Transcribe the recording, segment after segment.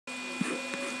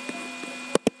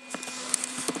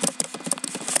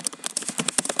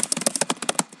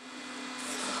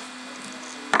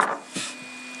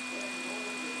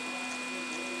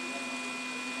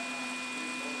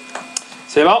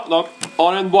C'est bon, donc on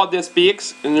a une boîte de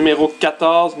SPX, numéro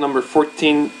 14, number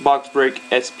 14 box break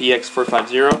SPX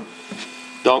 450.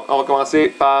 Donc on va commencer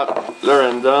par le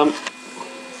random.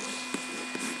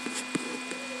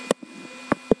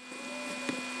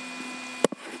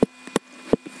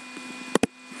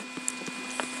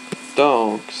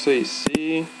 Donc ça ici,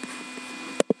 c'est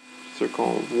ce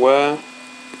qu'on voit.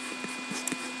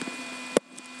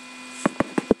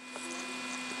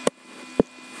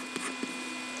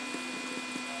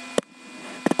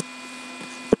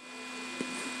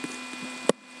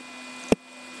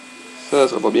 Ça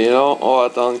sera pas bien long, on va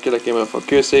attendre que la caméra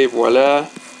focus et voilà.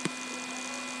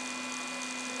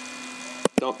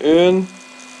 Donc 1,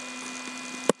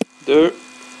 2,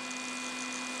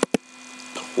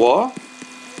 3.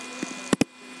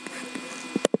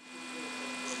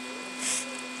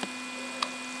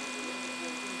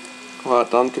 On va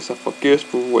attendre que ça focus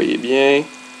pour que vous voyez bien.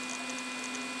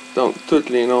 Donc tous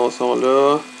les noms sont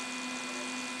là.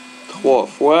 3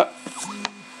 fois.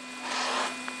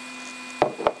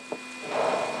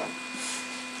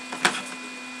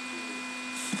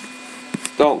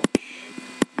 Donc,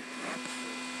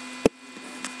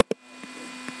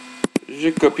 je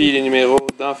copie les numéros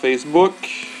dans Facebook.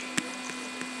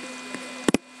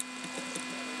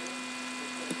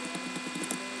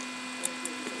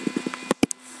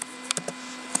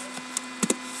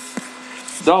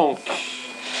 Donc,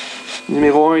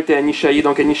 numéro 1 était Anishaye,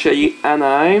 donc Anishaye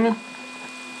Anaheim.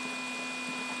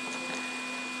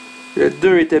 Le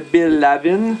 2 était Bill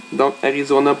Lavin, donc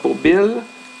Arizona pour Bill.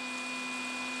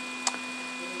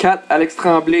 4 Alex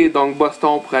Tremblay, donc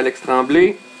Boston pour Alex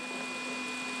Tremblay.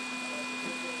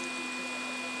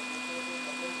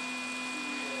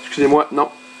 Excusez-moi,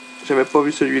 non, j'avais pas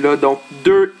vu celui-là. Donc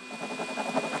 2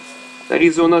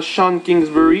 Arizona Sean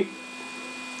Kingsbury.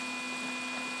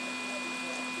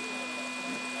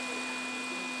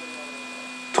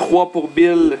 3 pour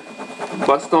Bill,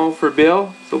 Boston for Bill.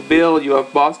 So Bill, you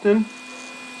have Boston.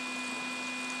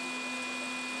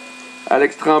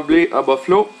 Alex Tremblay à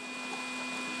Buffalo.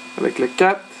 Avec le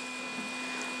 4.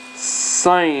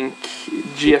 5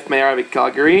 JF Meyer avec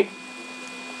Calgary.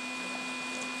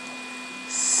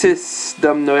 6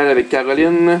 Dom Noël avec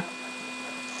Caroline.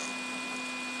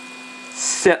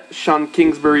 7 Sean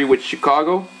Kingsbury with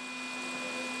Chicago.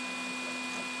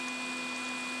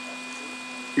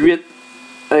 8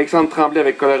 Alexandre Tremblay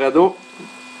avec Colorado.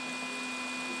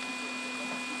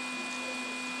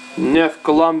 9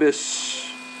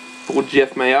 Columbus pour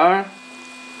JF Meyer.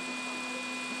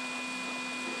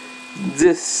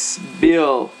 10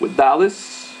 Bill with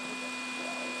Dallas.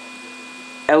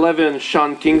 11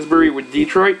 Sean Kingsbury with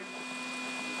Detroit.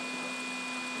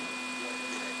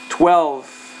 12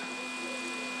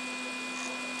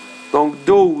 donc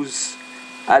 12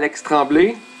 Alex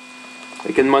Tremblay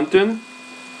avec Edmonton.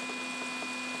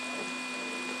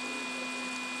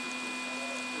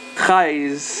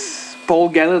 13 Paul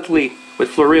Gallentley with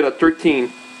Florida. 13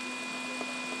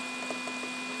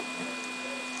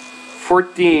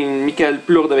 Michael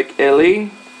Plourde avec LA.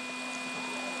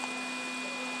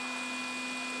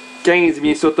 15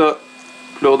 Minnesota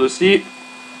Plourde aussi.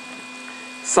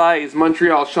 16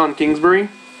 Montreal Sean Kingsbury.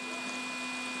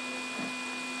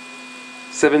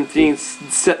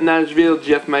 17 Nashville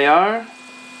Jeff Meyer.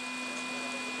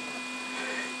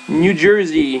 New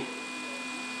Jersey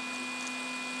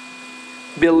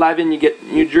Bill Lavin, you get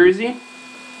New Jersey.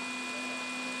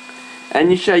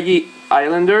 Anishaye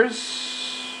Islanders.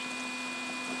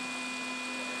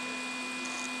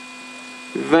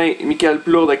 20 Michael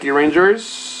Plourde avec les Rangers.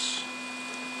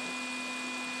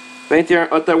 21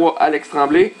 Ottawa Alex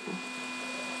Tremblay.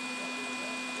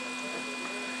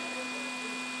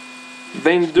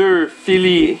 22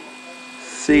 Philly,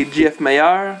 c'est JF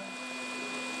Meyer.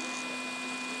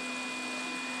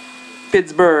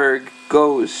 Pittsburgh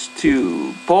goes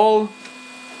to Paul.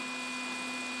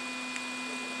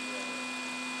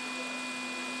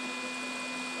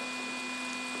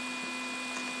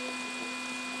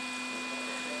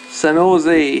 San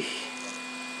Jose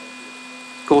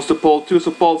goes to Paul 2,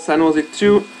 so Paul San Jose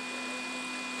 2.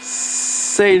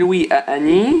 Saint-Louis à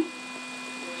Annie.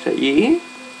 Ça y est.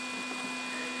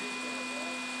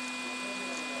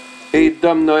 Et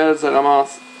Dom Noël se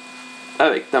ramasse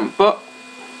avec Tampa.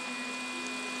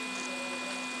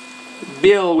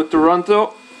 Bill with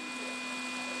Toronto.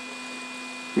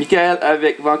 Michael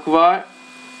avec Vancouver.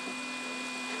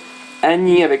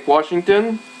 Annie avec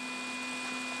Washington.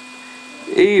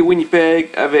 Et Winnipeg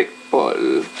avec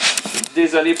Paul.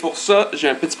 Désolé pour ça, j'ai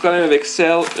un petit problème avec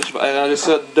Cell. Je vais arranger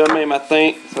ça demain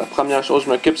matin. C'est la première chose que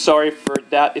je m'occupe. Sorry for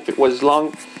that if it was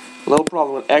long. A little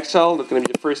problem with Excel. That's going to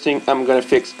be the first thing I'm going to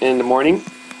fix in the morning.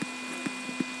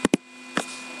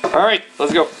 Alright,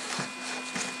 let's go.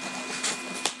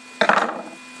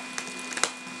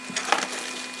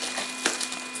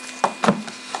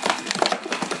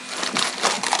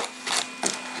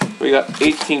 We got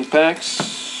 18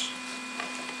 packs.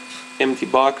 Empty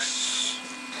box.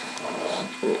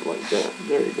 Like that.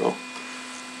 There you go.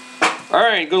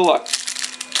 Alright, good luck.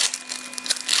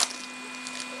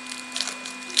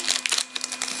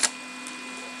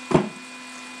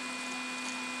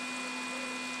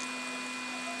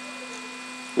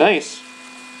 Nice.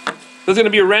 This is going to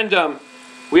be random.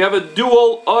 We have a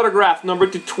dual autograph number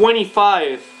to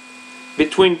 25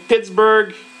 between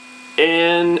Pittsburgh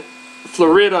and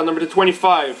Florida, number to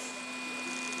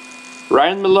 25.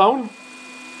 Ryan Malone,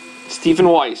 Stephen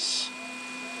Weiss.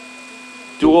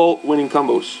 Dual winning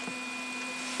combos.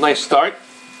 Nice start.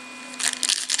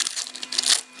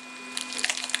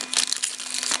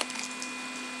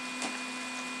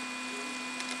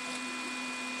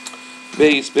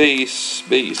 Base, base,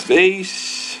 base,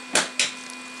 base.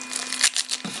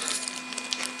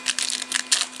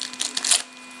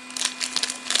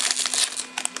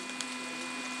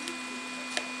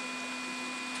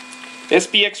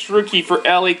 SPX rookie for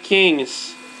LA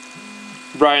Kings,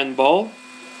 Brian Ball.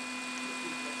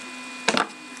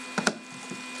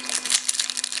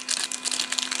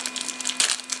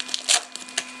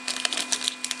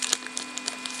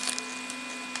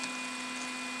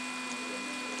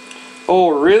 Oh,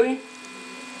 really?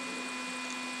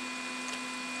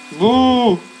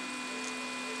 Boo!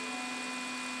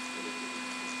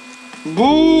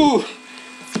 Boo!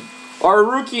 Our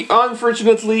rookie,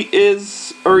 unfortunately,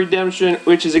 is a redemption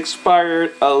which is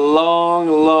expired a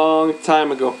long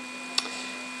time ago.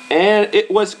 And it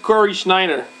was Corey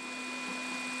Schneider.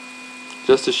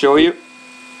 Just to show you.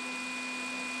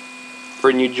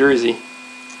 For New Jersey.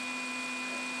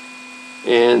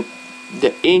 And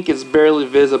the ink is barely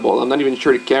visible. I'm not even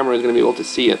sure the camera is going to be able to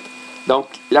see it. Donc,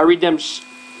 la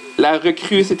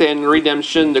recrue, c'était une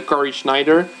redemption de Corey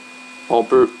Schneider. On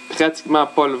peut pratiquement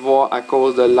pas le voir à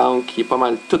cause de l'encre qui est pas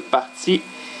mal toute partie.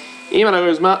 Et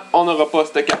malheureusement, on n'aura pas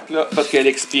cette carte-là parce qu'elle est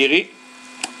expirée.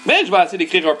 Mais je vais essayer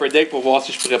d'écrire Upper Deck pour voir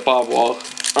si je pourrais pas avoir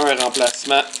un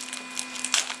remplacement.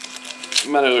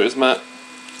 Malheureusement,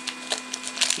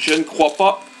 je ne crois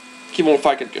pas qu'ils vont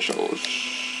faire quelque chose.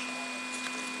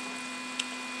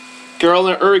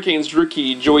 Carolina Hurricanes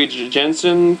rookie Joey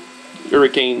Jensen.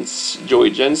 Hurricanes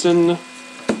Joey Jensen.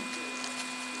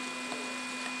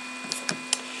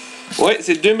 Ouais,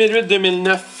 c'est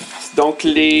 2008-2009. Donc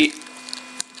les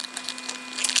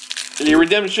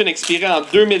Redemption expiraient en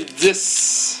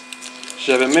 2010.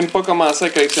 J'avais même pas commencé à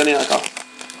collectionner encore.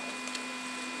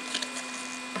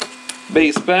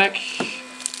 Base pack.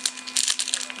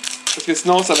 Parce que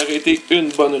sinon, ça aurait été une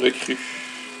bonne recrue.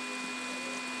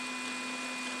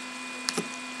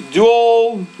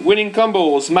 Dual winning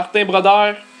combos. Martin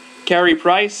Brodeur, Carey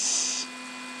Price.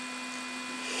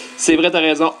 C'est vrai, t'as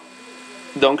raison.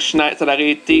 Donc, Schneider, ça aurait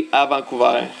été à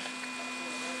Vancouver.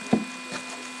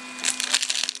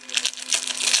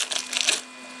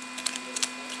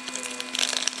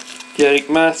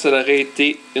 Théoriquement, ça aurait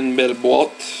été une belle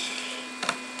boîte.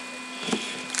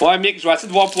 Ouais, Mick, je vais essayer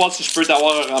de voir si je peux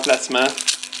t'avoir un remplacement.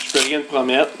 Je peux rien te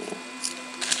promettre.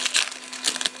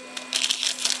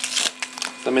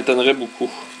 Ça m'étonnerait beaucoup.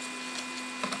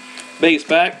 Base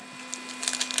pack.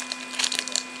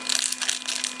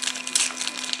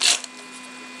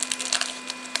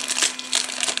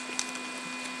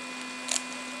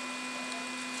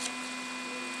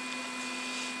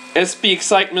 SP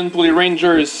Excitement pour les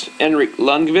Rangers, Henrik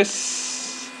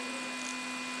Lundqvist.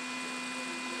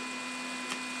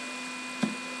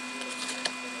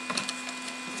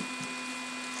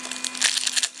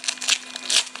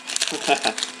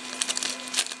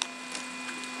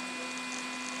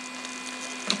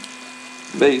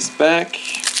 Base pack.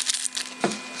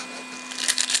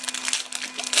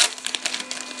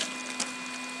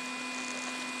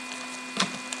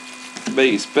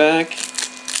 Base pack.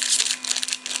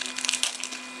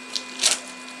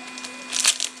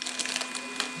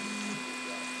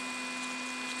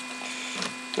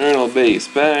 Journal base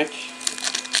pack.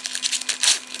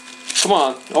 Come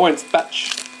on. Oh, it's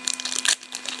patch.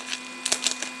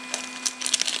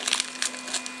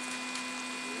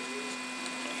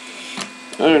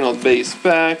 Journal base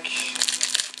pack.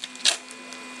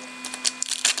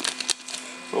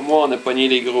 Au moins, on a pogné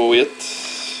les gros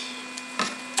hits.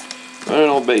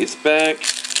 Journal base pack.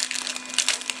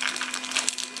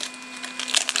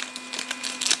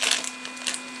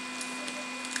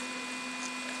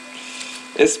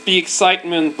 SP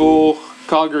Excitement pour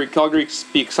Calgary. Calgary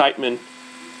SP Excitement.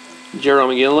 Jerome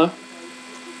McGinley.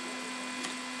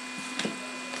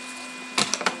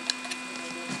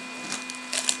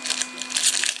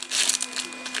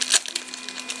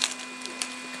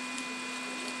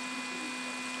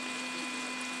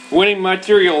 Winning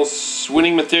materials.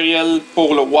 Winning matériel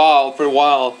pour le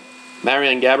Wild.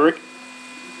 Marian Gabrick.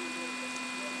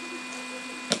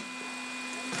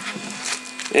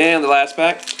 And the last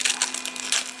pack.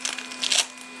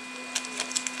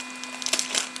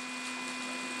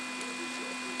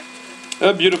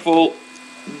 A beautiful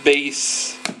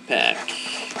base pack.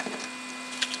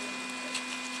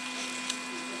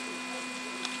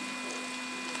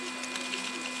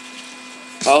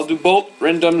 I'll do both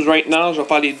randoms right now. Je vais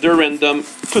faire les deux randoms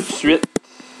tout de suite.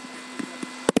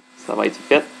 Ça va être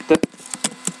fait.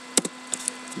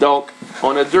 Donc,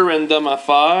 on a deux randoms à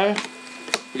faire.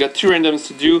 We got two randoms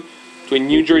to do between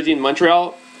New Jersey and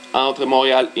Montreal, entre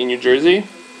Montréal et New Jersey.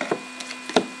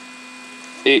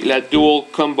 Et la dual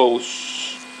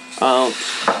combos entre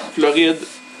Floride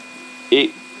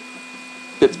et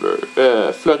Pittsburgh.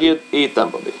 Floride et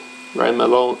Tampa Bay. Ryan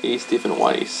Malone et Stephen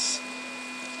Weiss.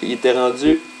 Il était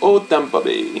rendu au Tampa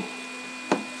Bay.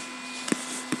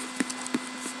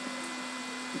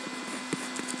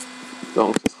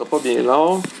 Donc, ce sera pas bien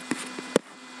long.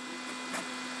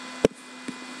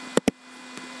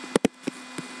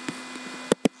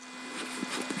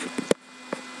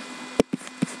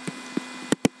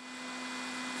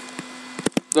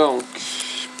 Donc,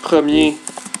 premier,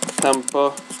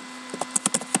 Tampa,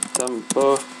 Floride.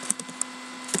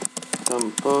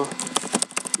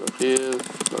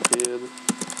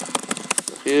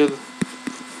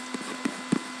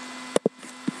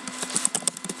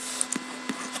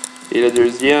 Et le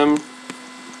deuxième,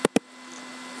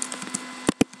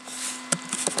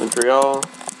 Montreal,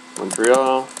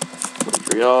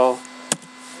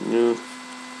 New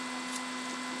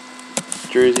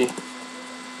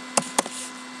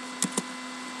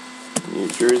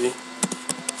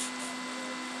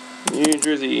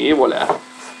Jersey. Et voilà.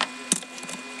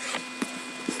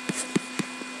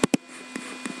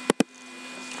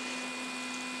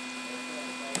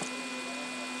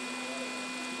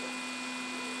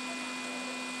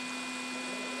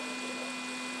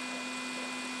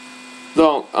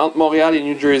 Donc, entre Montréal et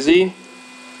New Jersey,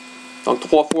 donc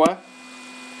 3 fois,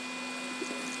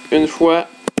 une fois,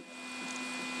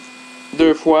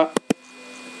 2 fois,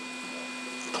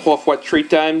 3 fois, 3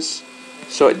 times.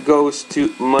 So it goes to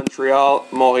Montreal.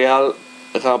 Montréal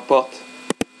remporte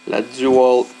la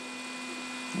duel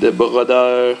de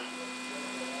brodeur.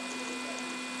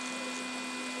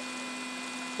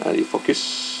 Allez,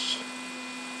 focus.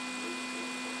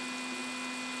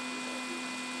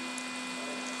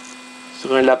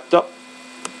 Sur un laptop,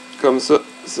 comme ça,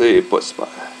 c'est pas super.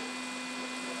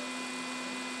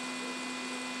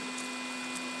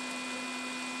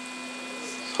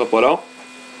 Ce sera pas long.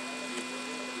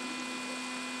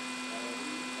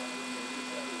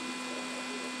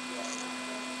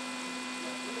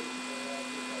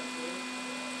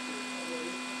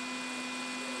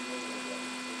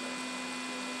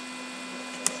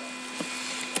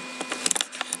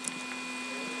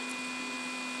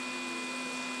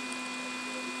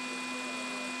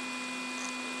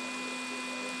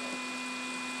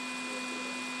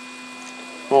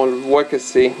 On le voit que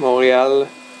c'est Montréal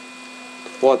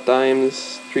 3 times,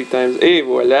 3 times. Et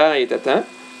voilà, il est à temps.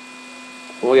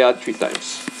 Montréal 3 times.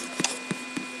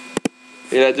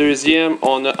 Et la deuxième,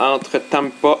 on a entre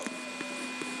Tampa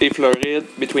et Floride,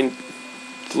 between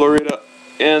Florida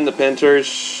and the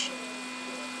Panthers.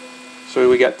 So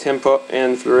we got Tampa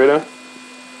and Florida.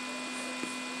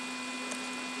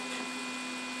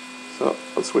 So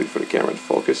let's wait for the camera to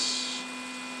focus.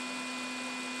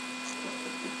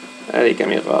 Allez,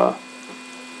 caméra.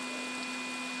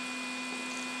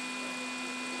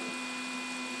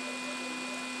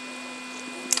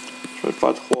 Je vais le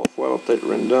faire 3 fois, on va peut-être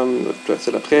random, on va le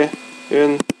placer après.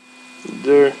 1,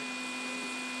 2,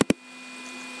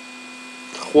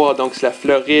 3. Donc c'est la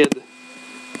Floride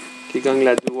qui gagne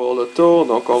la duel autour.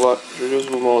 Donc je vais juste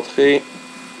vous montrer.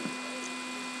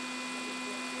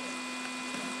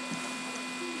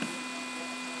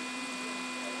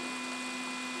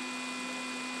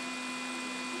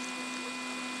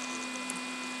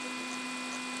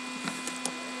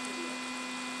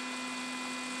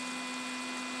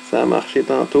 Ça a marché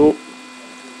tantôt.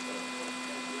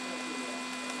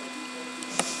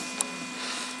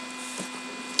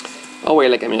 Ah ouais,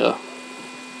 la caméra.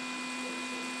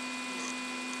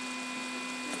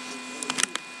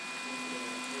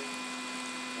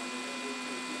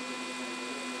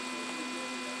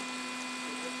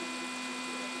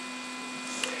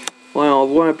 Ouais, on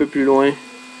voit un peu plus loin.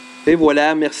 Et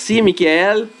voilà, merci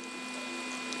Michael.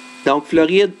 Donc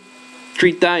Floride, 3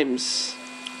 times.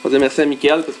 On va dire merci à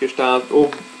Michael parce que j'étais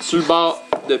sur le bord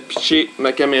de pitcher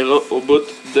ma caméra au bout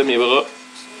de mes bras.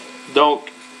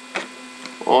 Donc,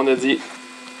 on a dit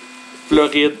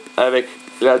Floride avec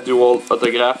la Dual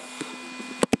Autographe.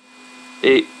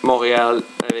 Et Montréal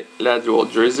avec la Dual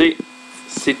Jersey.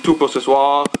 C'est tout pour ce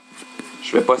soir.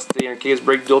 Je vais poster un case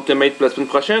break d'Ultimate pour la semaine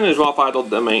prochaine et je vais en faire d'autres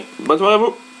demain. Bonne soirée à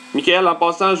vous. Michael, en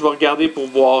passant, je vais regarder pour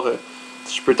voir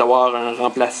si je peux t'avoir un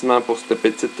remplacement pour cette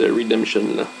petite Redemption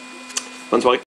là. Bonne soirée.